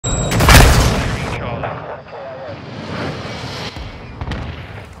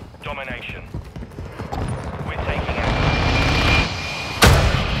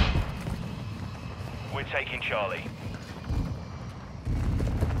Charlie.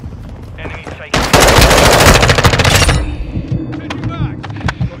 Enemy taking... Taking back!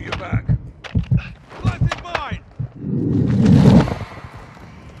 Got your back. Planted mine!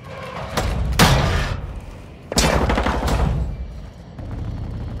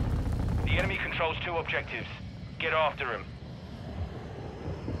 The enemy controls 2 objectives. Get after him.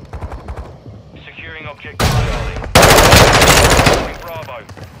 Securing objective Charlie. Bravo.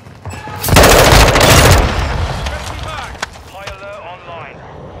 Taking back! High alert online.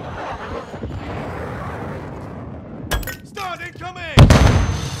 Start incoming!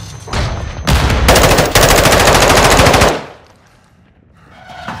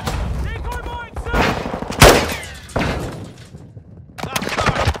 Decoy mine, sir! That's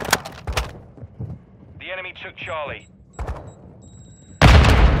right! The enemy took Charlie.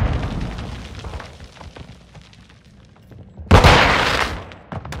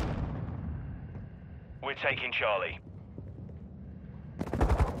 We're taking Charlie.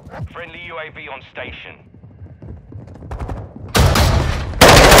 Friendly UAV on station.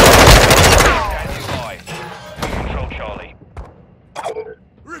 Standing by. We control Charlie.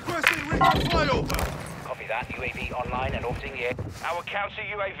 Requesting recon flyover! Copy that. UAV online and orbiting the air. Our counter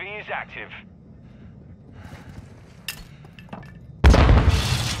UAV is active.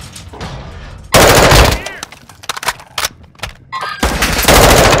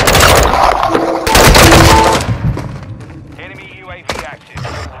 Enemy UAV active.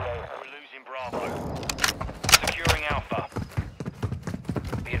 We're losing Bravo. Securing Alpha.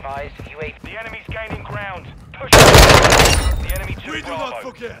 Be advised, UAV. The enemy's gaining ground. Push it. The enemy took We do Bravo. not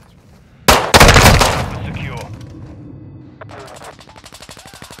forget! Alpha secure.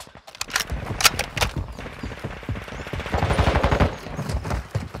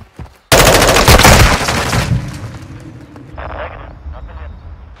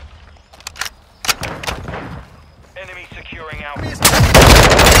 Enemy securing Alpha.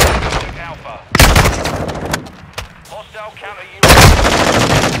 Took Alpha. Hostile counter UAV.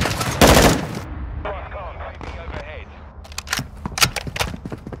 UAV overhead.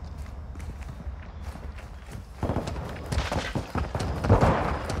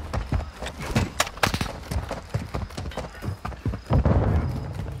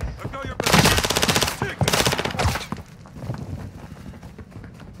 I got your back! Take it!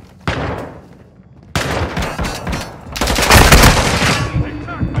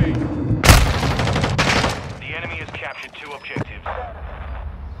 Attack me! The enemy has captured 2 objectives.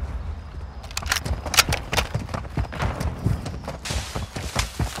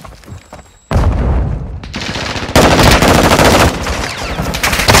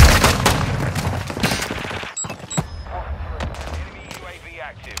 Enemy UAV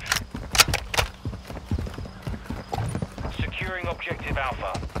active. Securing objective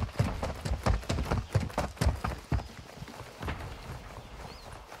Alpha.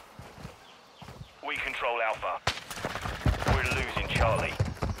 We control Alpha. We're losing Charlie.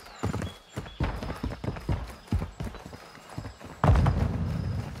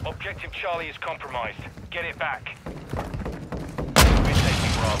 Objective Charlie is compromised. Get it back. We're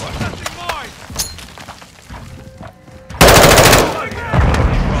taking Bravo. Planting mine!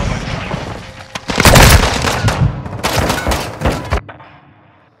 Bravo secure.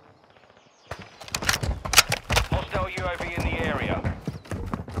 Hostile UAV in the area.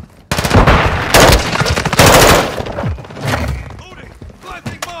 Loading!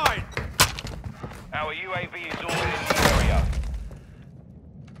 Planting mine! Our UAV is orbiting the area.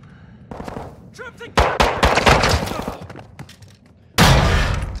 Tripped again!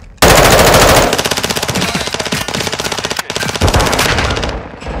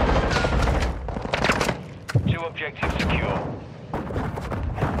 Two objectives secure.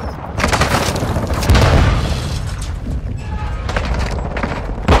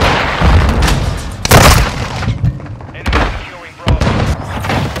 Enemy securing Bravo.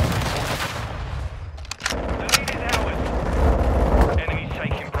 The lead is ours. Enemy's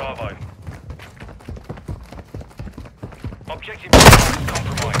taking Bravo. Objective Bravo is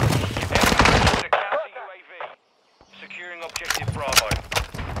compromised. Enemy to counter UAV. Securing objective Bravo.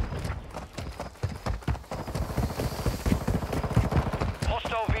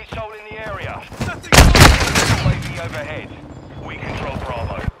 Hostile VSOL in the area. Setting UAV overhead. We control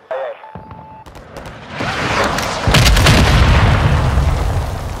Bravo.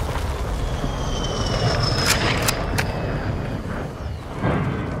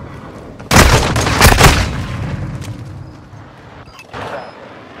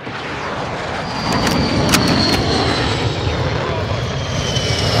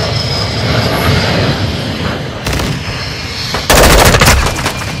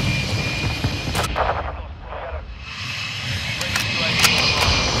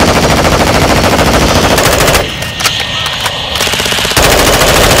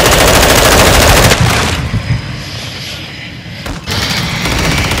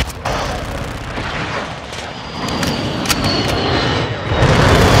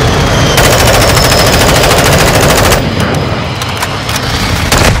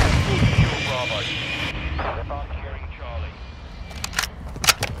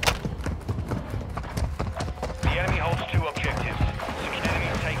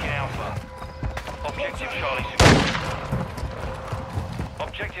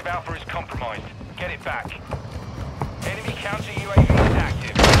 Alpha is compromised. Get it back. Enemy counter UAV is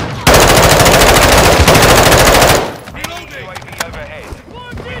active. Enemy UAV overhead.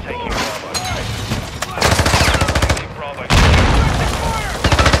 We're taking Bravo. Taking Bravo.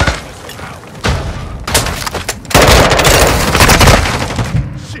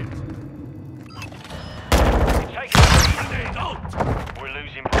 Shit! We're taking the lead. We're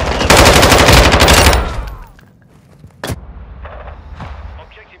losing Bravo.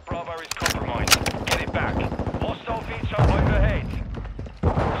 Objective Bravo is compromised. Get it back. Hostile veto overhead.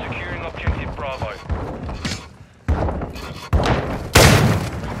 Securing objective Bravo.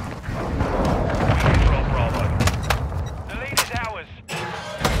 We control Bravo. The lead is ours.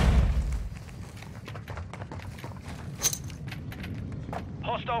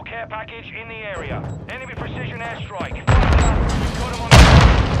 Hostile care package in the area. Enemy precision airstrike. Got him on the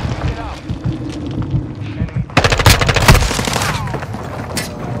Pick it up. Enemy.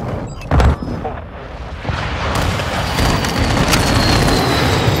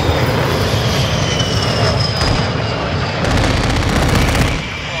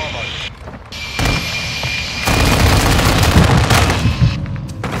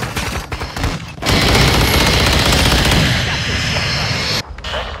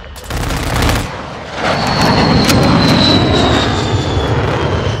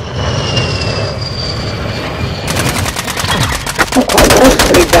 That's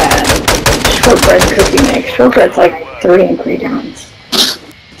pretty bad. Shortbread cookie mix. Shortbread's like 3 ingredients.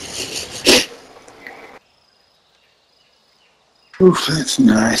 Oof, that's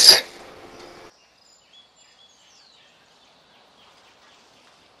nice.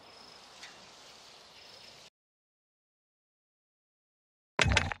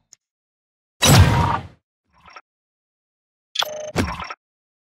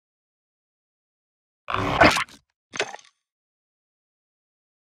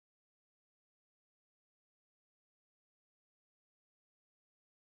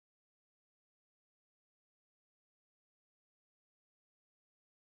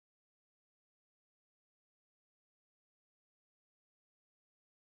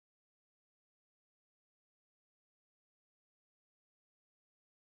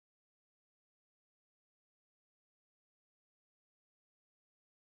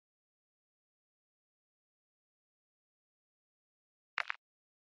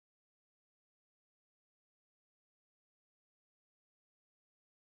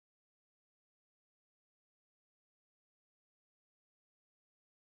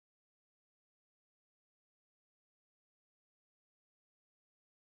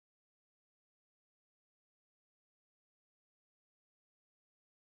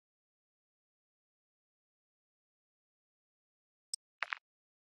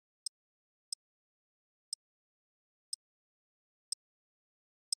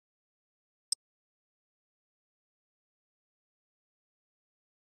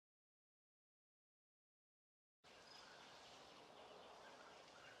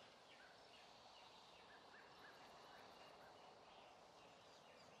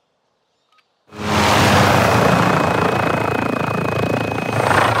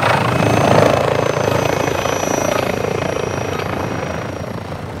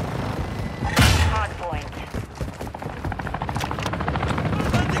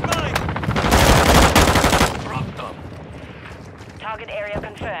 Target area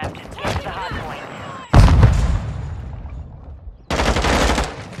confirmed. Get to the hard point.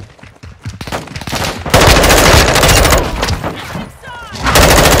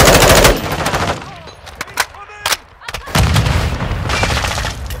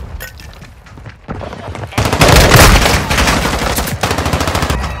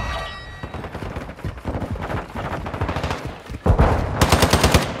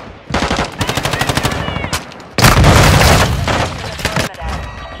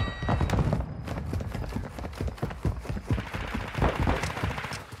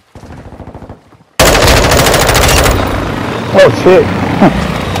 Oh shit.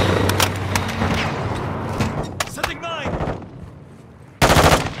 Setting mine!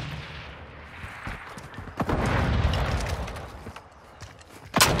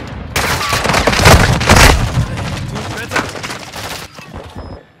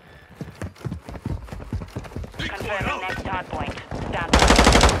 Confirming next hard point. Stand by.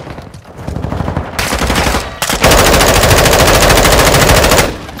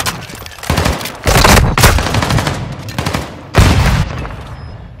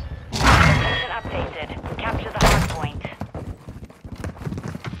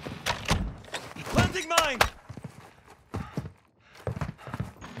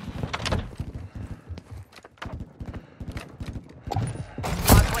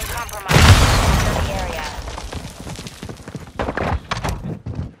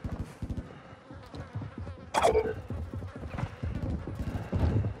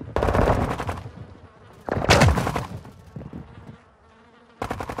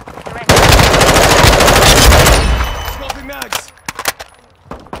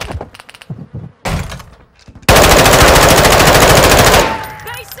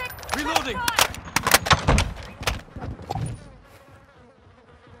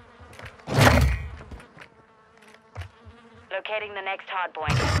 next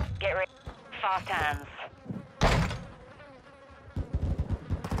hardpoint. Get ready. Fast hands.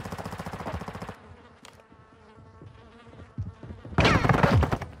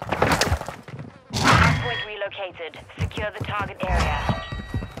 Hardpoint relocated. Secure the target area.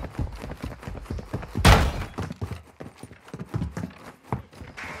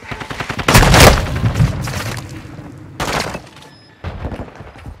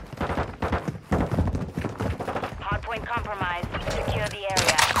 Hardpoint compromised. Secure the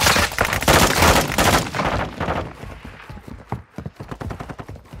area.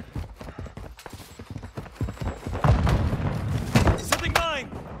 Setting mine!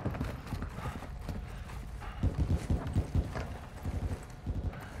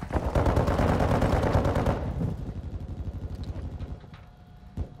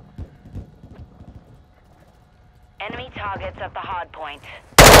 Enemy targets at the hardpoint.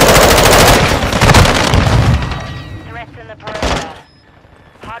 Threats in the perimeter.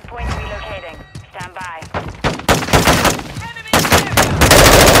 Hardpoint relocating. Stand by.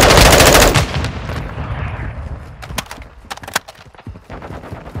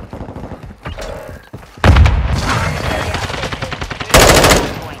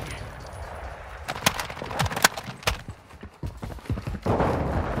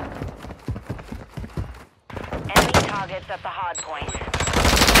 Enemy targets at the hardpoint.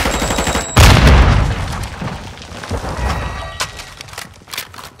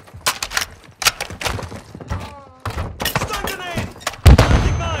 Stun grenade!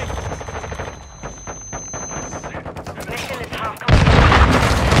 Setting mine! Mission is half complete.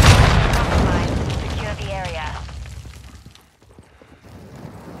 Compromised. Secure the area.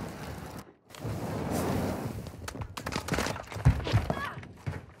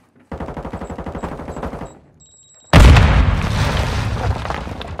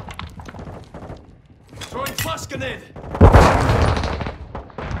 Throwing flash grenade!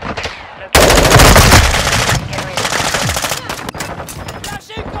 Get ready. Flash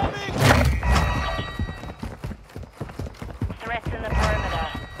incoming! Threats in the perimeter.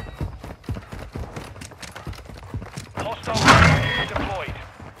 Hostile package deployed.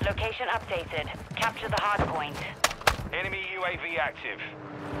 Location updated. Capture the hardpoint. Enemy UAV active.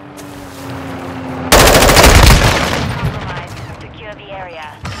 Compromised. Secure the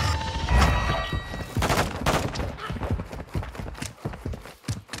area.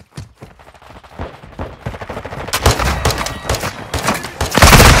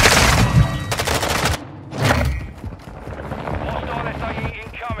 Hostile SIE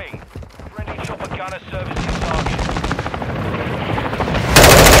incoming. Friendly chopper gunner servicing target.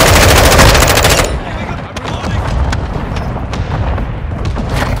 I'm reloading!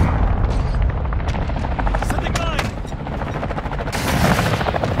 Setting mine!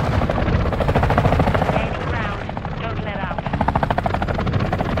 Gaining ground. Don't let up.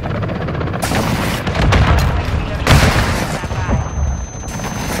 Stand by.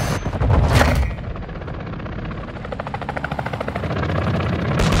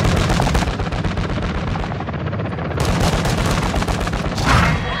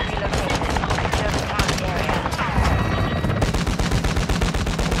 Relocated. Secure the target area.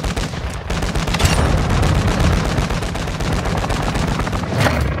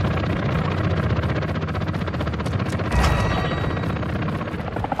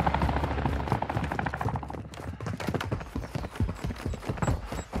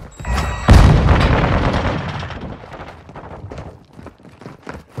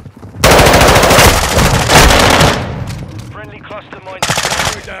 Friendly cluster mine.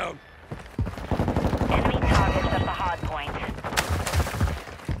 Way down! Enemy targets at the hardpoint.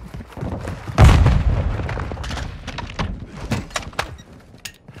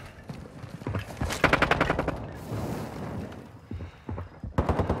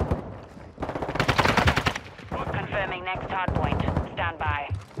 Confirming next hardpoint. Stand by.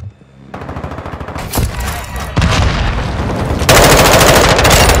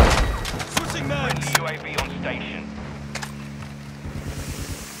 Switching mags! UAV on station.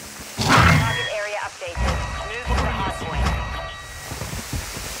 Target area updated. Move to the hardpoint.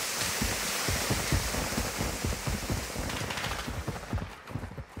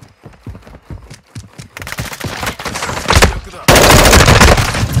 Look it up!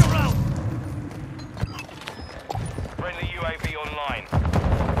 Go round! Friendly UAV online.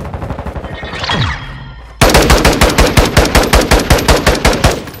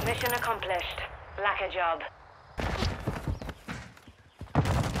 Mission accomplished. Lack a job.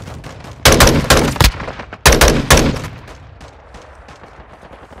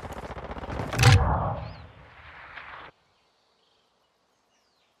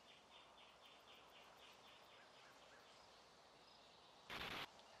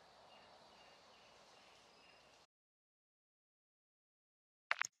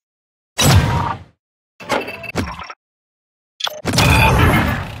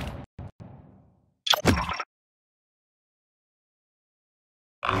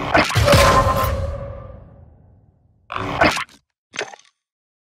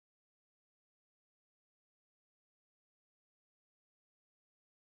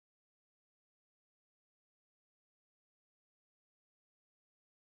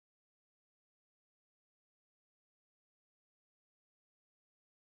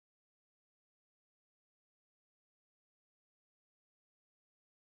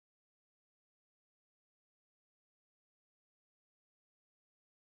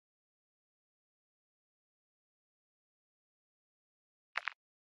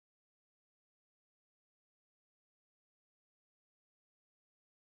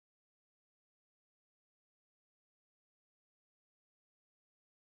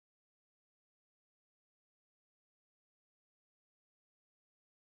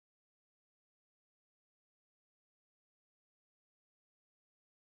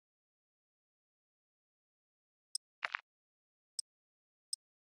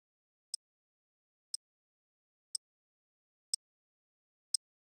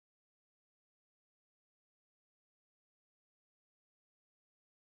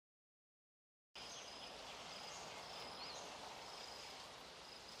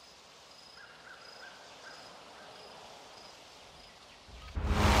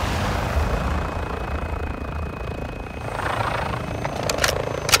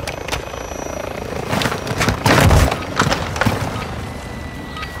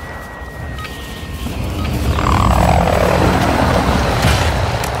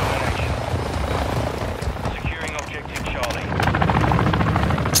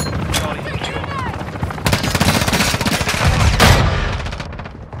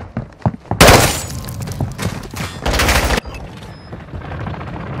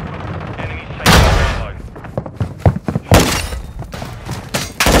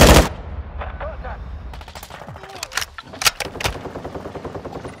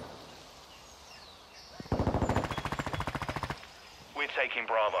 taking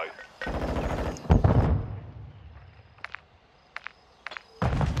Bravo.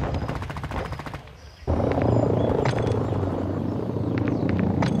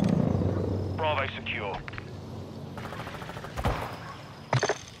 Bravo secure.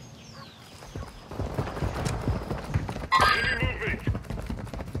 Enemy movement.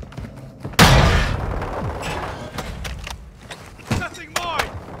 Setting mine.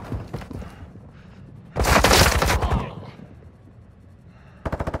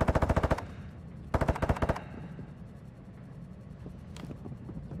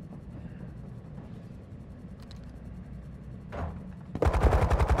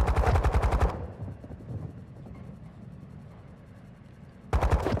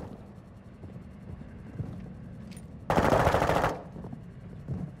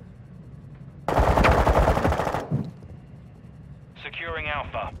 Securing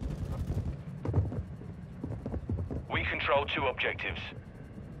Alpha. We control 2 objectives.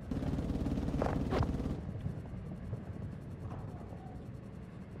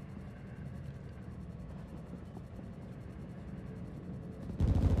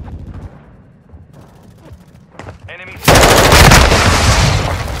 Enemy.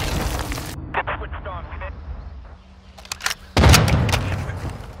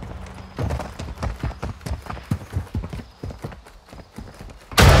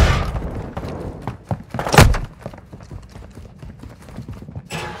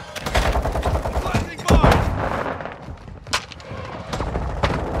 Planting mine.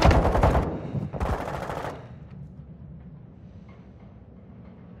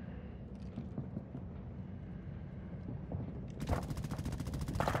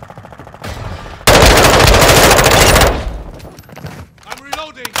 I'm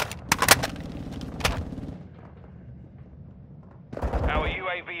reloading. Our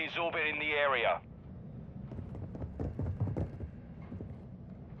UAV is orbiting the area.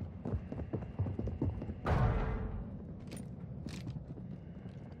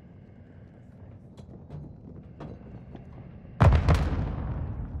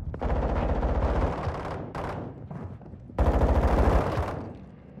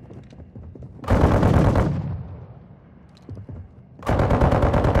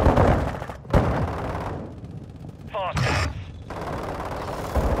 Fast hands.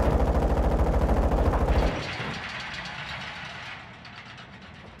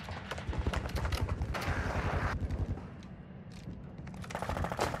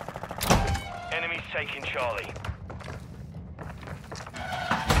 Enemies taking Charlie.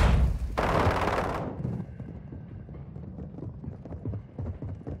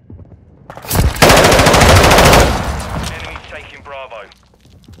 Enemies taking Bravo.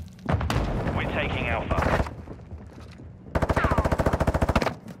 We're taking Alpha.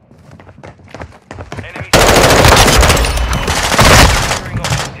 Enemies securing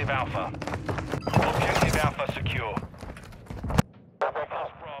objective Alpha. Objective Alpha secure.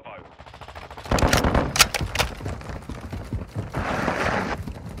 Lost Bravo.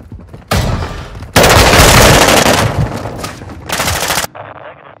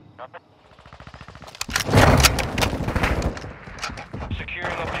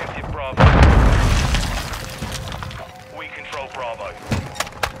 Securing objective Bravo. We control Bravo.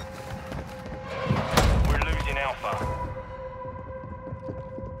 We're losing Alpha.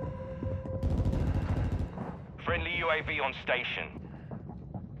 Friendly UAV on station.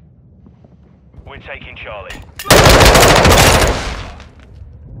 We're taking Charlie.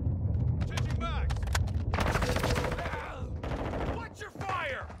 Changing mags. Watch your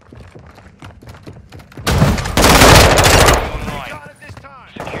fire. Online. Got it this time.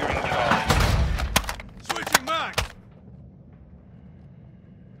 Securing Charlie. Switching mags.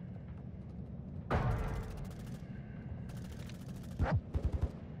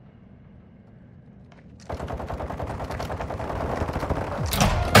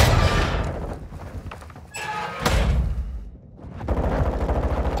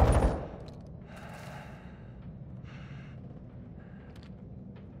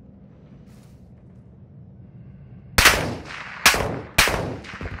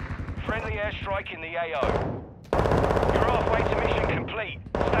 Friendly airstrike in the AO. You're halfway to mission complete.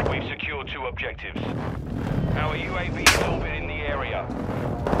 We've secured 2 objectives. Our UAV is orbiting the area.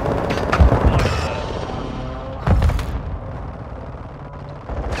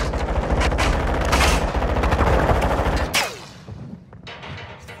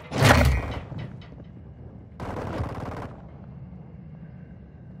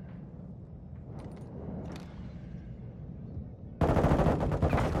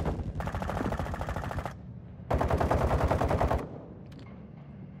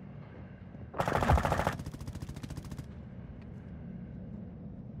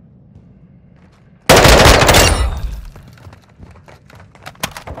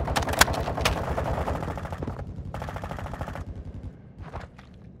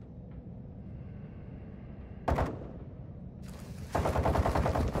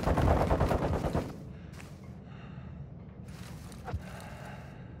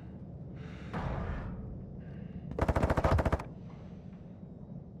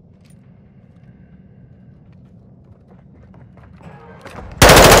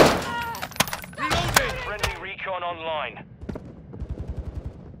 Recon online.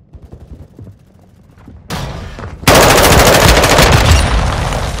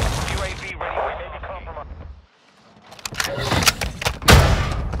 UAV ready for compromise.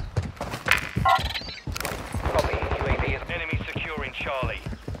 Copy. UAV is Enemy securing Charlie.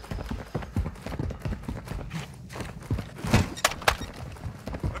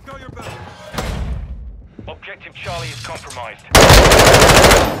 I've got your back. Objective Charlie is compromised.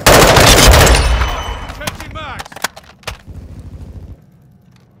 Changing mags.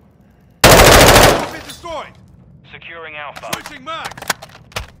 Been destroyed. Securing Alpha. Switching mags.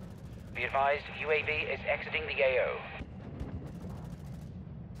 Be advised, UAV is exiting the AO.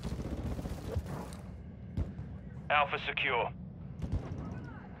 Alpha secure.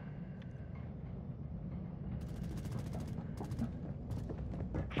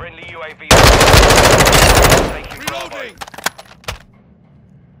 Friendly UAV. Taking Bravo. Reloading.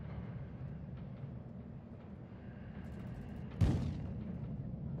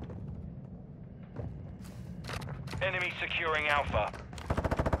 Enemy securing Alpha.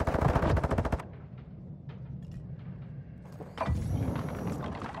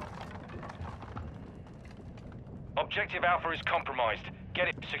 Objective Alpha is compromised. Get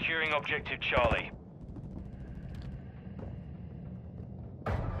it. Securing Objective Charlie.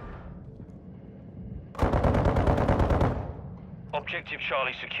 Objective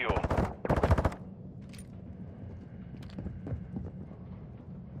Charlie secure.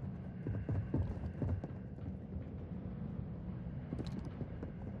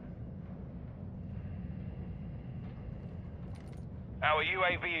 Our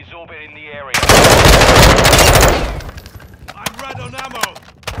UAV is orbiting the area. I'm red on ammo.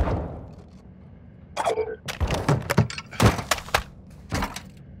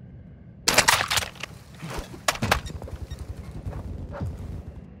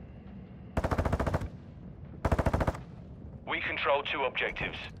 We control 2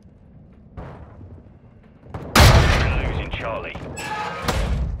 objectives. Losing Charlie.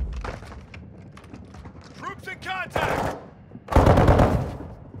 Troops in contact.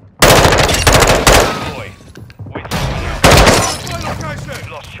 Boy, we're taking out. My location.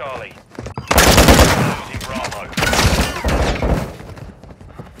 We've lost Charlie. Losing Bravo.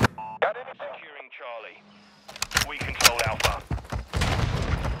 Securing Charlie. We control Alpha.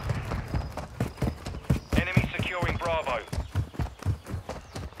 Enemy securing Bravo.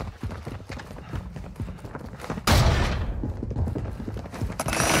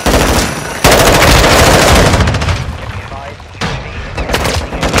 Be advised, UAV is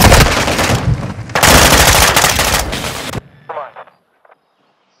exiting the AO.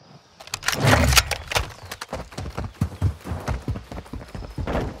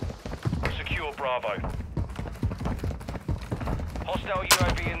 Secure Bravo. Hostile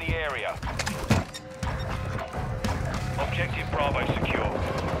UAV in the area. Objective Bravo secure.